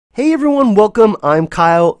Hey everyone, welcome. I'm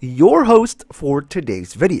Kyle, your host for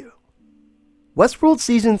today's video. Westworld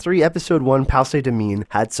Season 3 Episode 1 Palisade Domain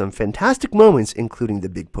had some fantastic moments, including the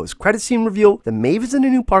big post-credit scene reveal that Maeve is in a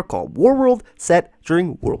new park called Warworld set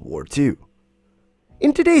during World War II.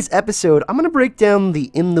 In today's episode, I'm going to break down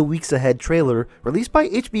the In the Weeks Ahead trailer released by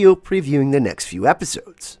HBO previewing the next few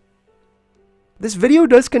episodes. This video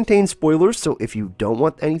does contain spoilers, so if you don't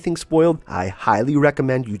want anything spoiled, I highly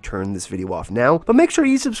recommend you turn this video off now, but make sure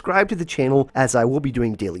you subscribe to the channel as I will be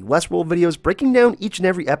doing daily Westworld videos, breaking down each and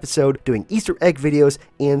every episode, doing Easter egg videos,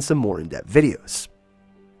 and some more in-depth videos.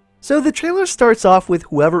 So the trailer starts off with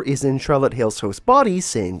whoever is in Charlotte Hale's host body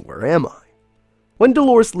saying, "Where am I?" When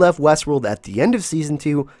Dolores left Westworld at the end of Season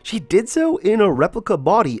 2, she did so in a replica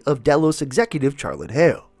body of Delos executive Charlotte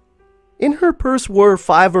Hale. In her purse were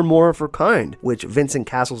 5 or more of her kind, which Vincent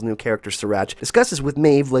Castle's new character Sriracha discusses with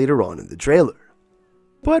Maeve later on in the trailer.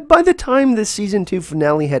 But by the time the Season 2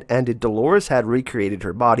 finale had ended, Dolores had recreated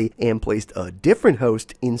her body and placed a different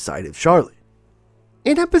host inside of Charlotte.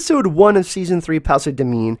 In Episode 1 of Season 3 Palisade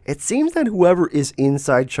Domain, it seems that whoever is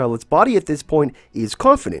inside Charlotte's body at this point is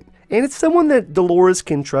confident, and it's someone that Dolores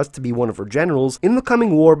can trust to be one of her generals in the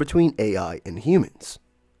coming war between AI and humans.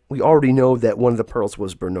 We already know that one of the Pearls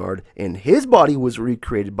was Bernard, and his body was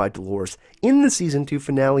recreated by Dolores in the Season 2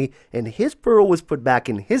 finale, and his Pearl was put back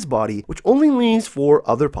in his body, which only leaves for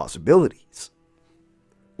other possibilities.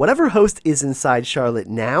 Whatever host is inside Charlotte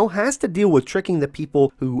now has to deal with tricking the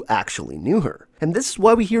people who actually knew her. And this is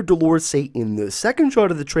why we hear Dolores say in the second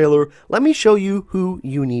shot of the trailer, "Let me show you who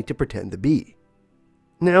you need to pretend to be."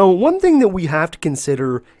 Now, one thing that we have to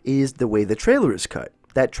consider is the way the trailer is cut.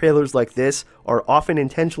 That trailers like this are often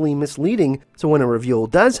intentionally misleading, so when a reveal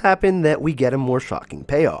does happen that we get a more shocking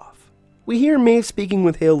payoff. We hear Maeve speaking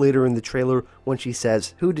with Hale later in the trailer when she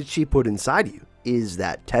says, "Who did she put inside you? Is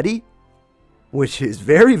that Teddy?" Which is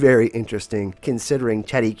very interesting considering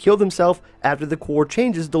Teddy killed himself after the core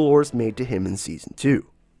changes Dolores made to him in Season 2.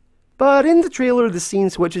 But in the trailer, the scene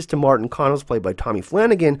switches to Martin Connells, played by Tommy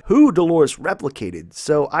Flanagan, who Dolores replicated,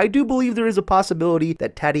 so I do believe there is a possibility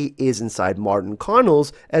that Teddy is inside Martin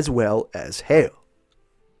Connells as well as Hale.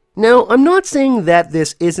 Now, I'm not saying that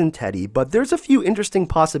this isn't Teddy, but there's a few interesting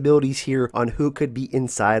possibilities here on who could be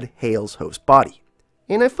inside Hale's host body.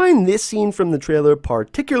 And I find this scene from the trailer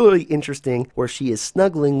particularly interesting where she is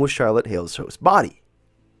snuggling with Charlotte Hale's host body.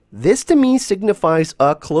 This to me signifies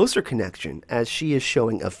a closer connection, as she is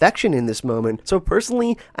showing affection in this moment, so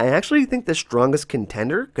personally, I actually think the strongest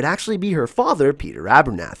contender could actually be her father, Peter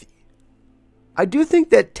Abernathy. I do think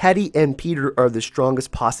that Teddy and Peter are the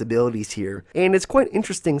strongest possibilities here, and it's quite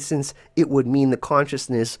interesting since it would mean the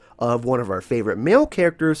consciousness of one of our favorite male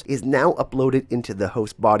characters is now uploaded into the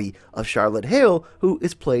host body of Charlotte Hale, who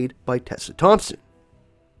is played by Tessa Thompson.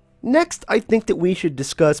 Next, I think that we should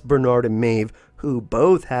discuss Bernard and Maeve, who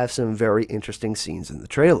both have some very interesting scenes in the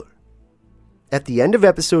trailer. At the end of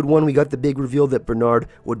Episode 1, we got the big reveal that Bernard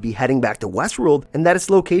would be heading back to Westworld, and that its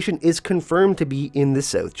location is confirmed to be in the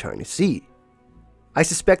South China Sea. I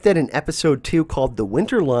suspect that in Episode 2, called The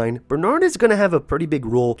Winter Line, Bernard is going to have a pretty big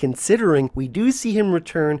role, considering we do see him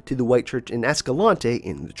return to the White Church in Escalante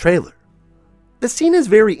in the trailer. The scene is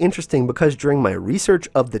very interesting because during my research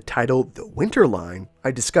of the title, The Winter Line, I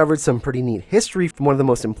discovered some pretty neat history from one of the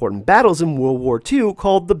most important battles in World War II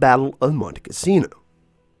called the Battle of Monte Cassino.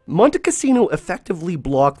 Monte Cassino effectively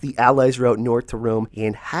blocked the Allies' route north to Rome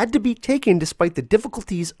and had to be taken despite the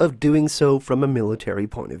difficulties of doing so from a military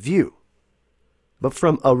point of view. But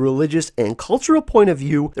from a religious and cultural point of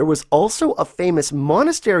view, there was also a famous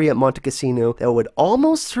monastery at Monte Cassino that would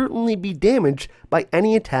almost certainly be damaged by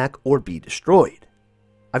any attack or be destroyed.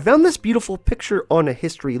 I found this beautiful picture on a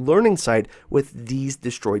history learning site with these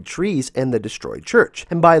destroyed trees and the destroyed church.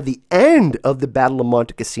 And by the end of the Battle of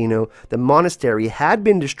Monte Cassino, the monastery had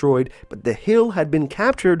been destroyed, but the hill had been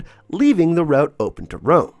captured, leaving the route open to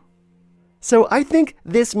Rome. So I think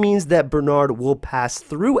this means that Bernard will pass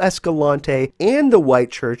through Escalante and the White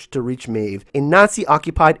Church to reach Maeve in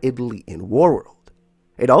Nazi-occupied Italy in Warworld.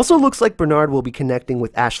 It also looks like Bernard will be connecting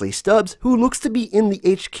with Ashley Stubbs, who looks to be in the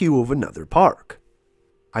HQ of another park.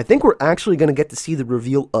 I think we're actually going to get to see the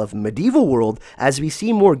reveal of Medieval World as we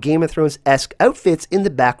see more Game of Thrones-esque outfits in the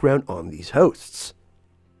background on these hosts.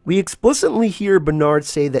 We explicitly hear Bernard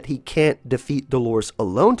say that he can't defeat Dolores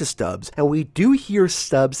alone to Stubbs, and we do hear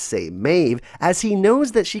Stubbs say Maeve, as he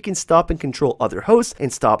knows that she can stop and control other hosts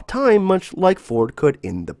and stop time much like Ford could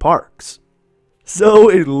in the parks. So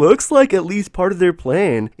it looks like at least part of their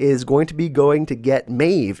plan is going to be going to get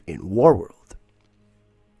Maeve in Warworld.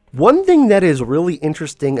 One thing that is really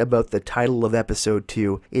interesting about the title of Episode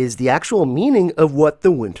 2 is the actual meaning of what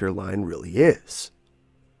the Winter Line really is.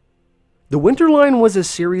 The Winter Line was a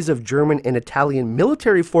series of German and Italian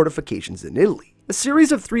military fortifications in Italy. A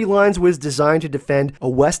series of 3 lines was designed to defend a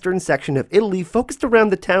western section of Italy focused around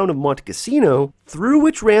the town of Monte Cassino, through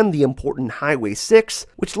which ran the important Highway 6,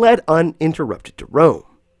 which led uninterrupted to Rome.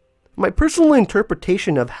 My personal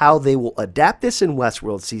interpretation of how they will adapt this in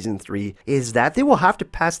Westworld Season 3 is that they will have to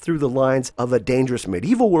pass through the lines of a dangerous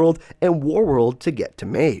medieval world and war world to get to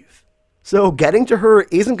Maeve. So getting to her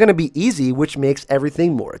isn't going to be easy, which makes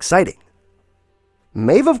everything more exciting.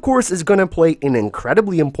 Maeve, of course, is going to play an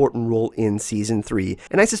incredibly important role in Season 3,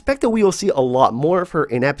 and I suspect that we will see a lot more of her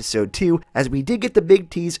in Episode 2, as we did get the big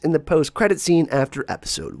tease in the post-credit scene after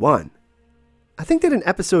Episode 1. I think that in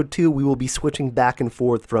Episode 2 we will be switching back and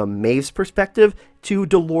forth from Maeve's perspective to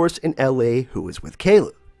Dolores in LA, who is with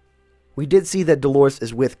Caleb. We did see that Dolores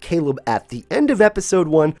is with Caleb at the end of Episode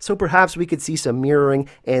 1, so perhaps we could see some mirroring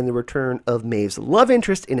and the return of Maeve's love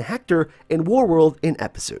interest in Hector in Warworld in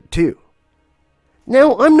Episode 2.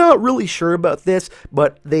 Now, I'm not really sure about this,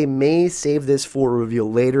 but they may save this for a reveal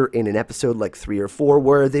later in an episode like 3 or 4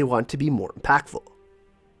 where they want to be more impactful.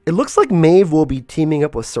 It looks like Maeve will be teaming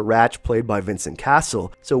up with Sriracha, played by Vincent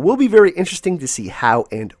Cassel, so it will be very interesting to see how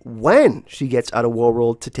and when she gets out of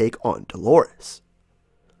Warworld to take on Dolores.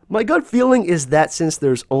 My gut feeling is that since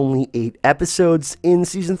there's only 8 episodes in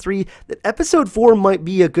Season 3, that Episode 4 might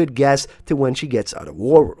be a good guess to when she gets out of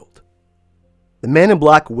Warworld. The Man in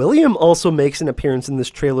Black, William, also makes an appearance in this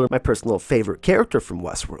trailer, my personal favorite character from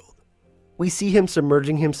Westworld. We see him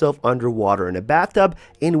submerging himself underwater in a bathtub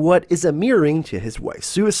in what is a mirroring to his wife's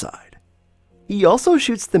suicide. He also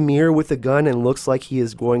shoots the mirror with a gun and looks like he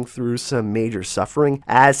is going through some major suffering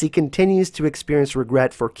as he continues to experience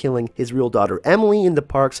regret for killing his real daughter Emily in the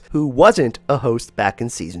parks, who wasn't a host back in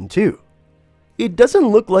Season 2. It doesn't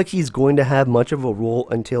look like he's going to have much of a role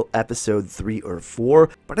until Episode 3 or 4,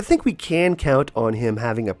 but I think we can count on him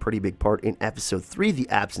having a pretty big part in Episode 3, The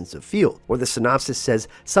Absence of Field, where the synopsis says,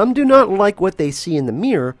 "Some do not like what they see in the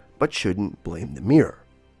mirror, but shouldn't blame the mirror."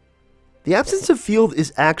 The Absence of Field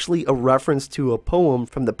is actually a reference to a poem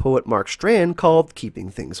from the poet Mark Strand called Keeping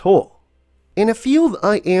Things Whole. "In a field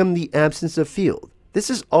I am the absence of field. This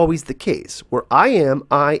is always the case. Where I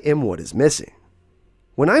am what is missing.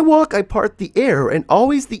 When I walk, I part the air, and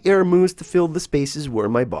always the air moves to fill the spaces where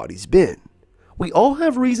my body's been. We all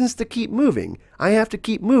have reasons to keep moving. I have to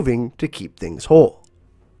keep moving to keep things whole."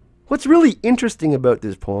 What's really interesting about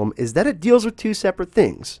this poem is that it deals with 2 separate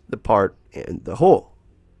things, the part and the whole.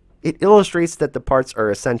 It illustrates that the parts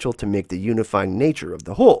are essential to make the unifying nature of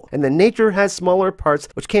the whole, and that nature has smaller parts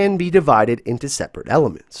which can be divided into separate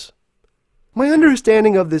elements. My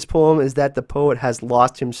understanding of this poem is that the poet has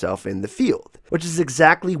lost himself in the field, which is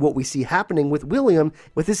exactly what we see happening with William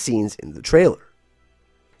with his scenes in the trailer.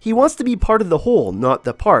 He wants to be part of the whole, not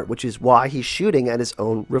the part, which is why he's shooting at his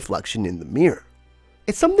own reflection in the mirror.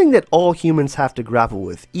 It's something that all humans have to grapple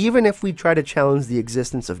with, even if we try to challenge the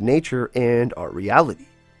existence of nature and our reality.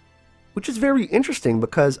 Which is very interesting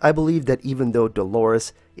because I believe that even though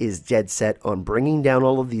Dolores is dead set on bringing down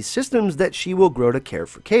all of these systems, that she will grow to care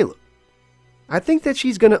for Caleb. I think that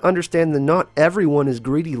she's going to understand that not everyone is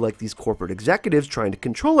greedy like these corporate executives trying to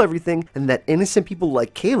control everything, and that innocent people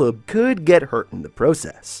like Caleb could get hurt in the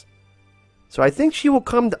process. So I think she will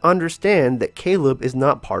come to understand that Caleb is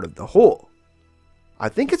not part of the whole. I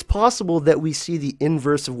think it's possible that we see the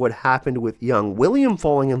inverse of what happened with young William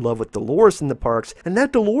falling in love with Dolores in the parks, and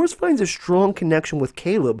that Dolores finds a strong connection with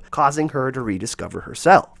Caleb, causing her to rediscover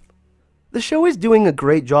herself. The show is doing a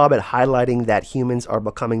great job at highlighting that humans are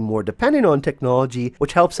becoming more dependent on technology,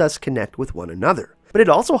 which helps us connect with one another. But it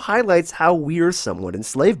also highlights how we are somewhat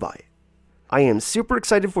enslaved by it. I am super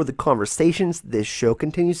excited for the conversations this show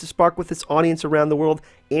continues to spark with its audience around the world,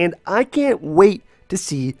 and I can't wait to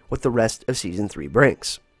see what the rest of Season 3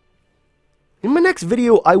 brings. In my next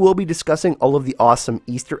video, I will be discussing all of the awesome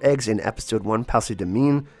Easter eggs in Episode 1, Passé de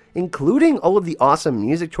Mine, including all of the awesome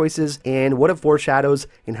music choices and what it foreshadows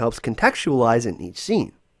and helps contextualize in each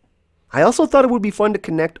scene. I also thought it would be fun to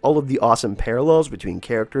connect all of the awesome parallels between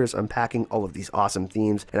characters, unpacking all of these awesome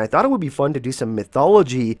themes, and I thought it would be fun to do some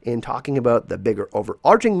mythology in talking about the bigger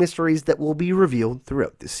overarching mysteries that will be revealed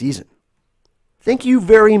throughout this season. Thank you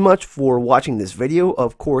very much for watching this video.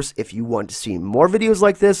 Of course, if you want to see more videos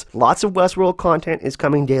like this, lots of Westworld content is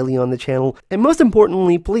coming daily on the channel, and most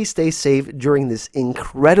importantly, please stay safe during this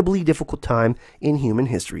incredibly difficult time in human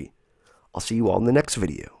history. I'll see you all in the next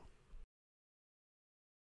video.